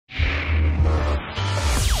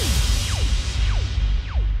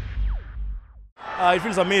It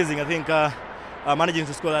feels amazing. I think managing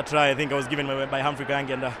to score that try, I think I was given by Humphrey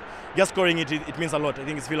Kangi, and just scoring it means a lot. I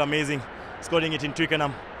think it feels amazing. Scoring it in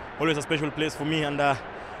Twickenham, always a special place for me, and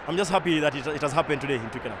I'm just happy that it has happened today in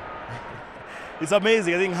Twickenham. It's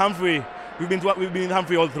amazing. I think Humphrey, we've been with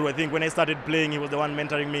Humphrey all through. I think when I started playing, he was the one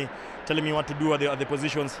mentoring me, telling me what to do at the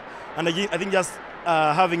positions, and I think just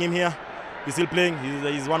having him here, he's still playing.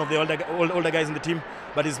 He's one of the older guys in the team,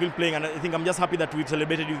 but he's still playing, and I think I'm just happy that we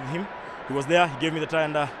celebrated with him. He was there, he gave me the try,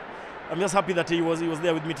 and I'm just happy that he was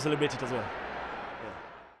there with me to celebrate it as well.